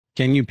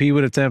Can you pee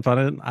with a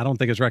tampon in? I don't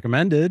think it's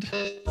recommended.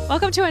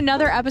 Welcome to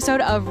another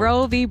episode of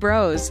Roe v.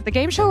 Bros, the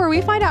game show where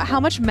we find out how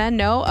much men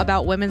know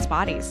about women's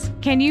bodies.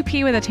 Can you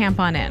pee with a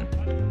tampon in?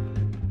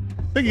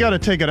 I think you got to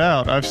take it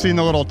out. I've seen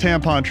the little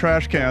tampon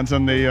trash cans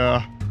in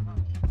the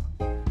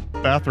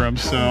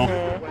bathrooms,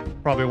 so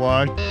probably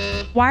why.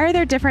 Why are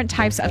there different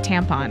types of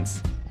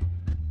tampons?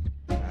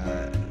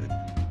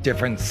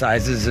 Different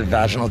sizes of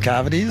vaginal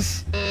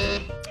cavities.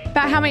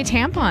 About how many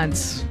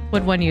tampons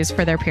would one use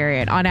for their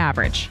period on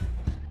average?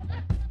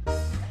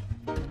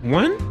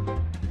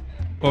 One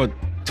or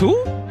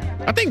two?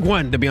 I think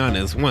one, to be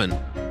honest, one.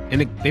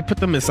 And they put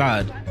them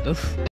inside.